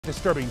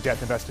Disturbing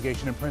death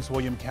investigation in Prince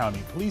William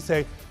County. Police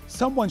say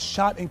someone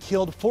shot and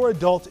killed 4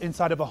 adults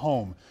inside of a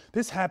home.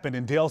 This happened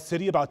in Dale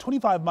City, about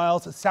 25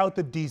 miles south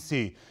of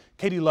D.C.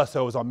 Katie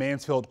Lusso is on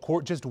Mansfield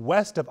Court, just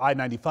west of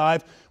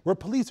I-95, where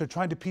police are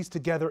trying to piece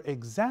together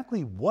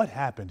exactly what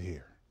happened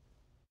here.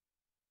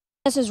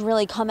 This has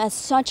really come as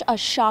such a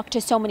shock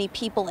to so many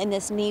people in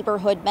this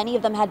neighborhood. Many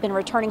of them had been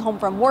returning home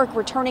from work,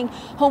 returning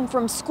home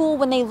from school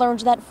when they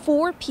learned that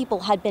 4 people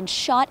had been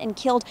shot and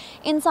killed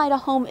inside a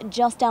home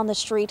just down the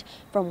street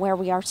from where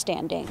we are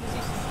standing.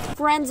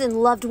 Friends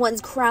and loved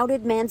ones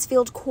crowded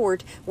Mansfield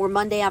Court, where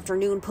Monday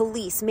afternoon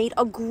police made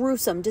a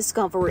gruesome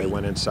discovery. They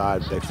went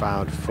inside, they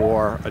found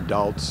 4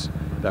 adults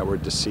that were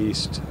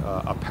deceased,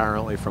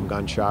 apparently from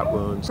gunshot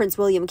wounds. Prince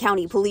William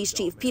County Police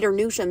Chief Peter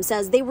Newsham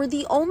says they were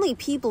the only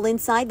people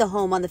inside the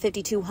home on the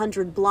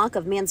 5200 block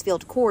of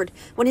Mansfield Court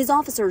when his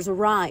officers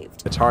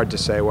arrived. It's hard to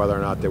say whether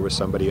or not there was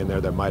somebody in there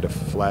that might have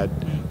fled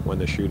when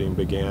the shooting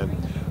began.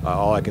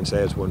 All I can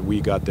say is when we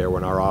got there,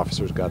 when our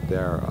officers got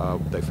there,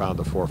 they found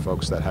the 4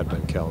 folks that had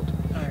been killed.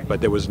 But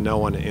there was no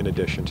one in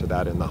addition to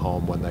that in the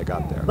home when they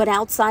got there. But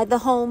outside the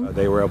home,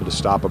 they were able to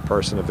stop a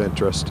person of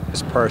interest.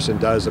 This person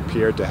does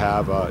appear to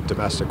have a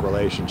domestic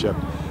relationship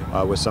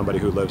with somebody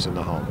who lives in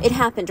the home. It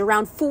happened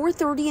around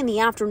 4:30 in the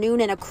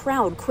afternoon and a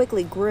crowd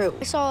quickly grew.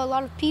 I saw a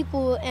lot of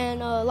people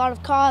and a lot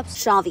of cops.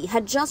 Shavi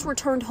had just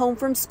returned home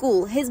from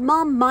school, his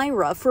mom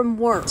Myra from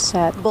work.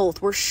 Sad.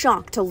 Both were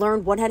shocked to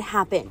learn what had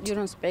happened. You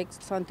don't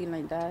expect something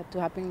like that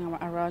to happen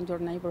around your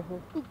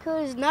neighborhood.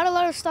 Because not a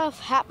lot of stuff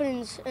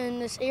happens in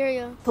this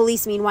area.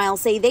 Police, meanwhile,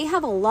 say they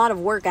have a lot of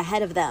work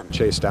ahead of them.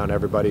 Chase down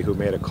everybody who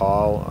made a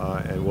call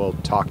and we'll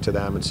talk to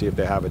them and see if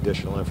they have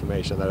additional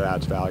information that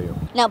adds value.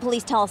 Now,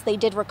 police tell us they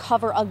did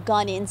recover a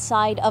gun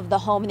inside of the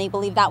home, and they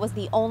believe that was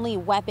the only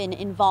weapon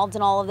involved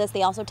in all of this.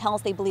 They also tell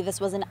us they believe this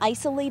was an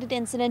isolated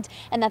incident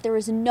and that there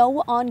is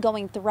no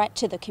ongoing threat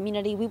to the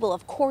community. We will,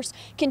 of course,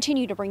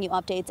 continue to bring you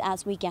updates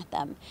as we get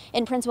them.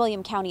 In Prince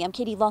William County, I'm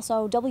Katie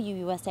Lusso,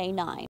 WUSA 9.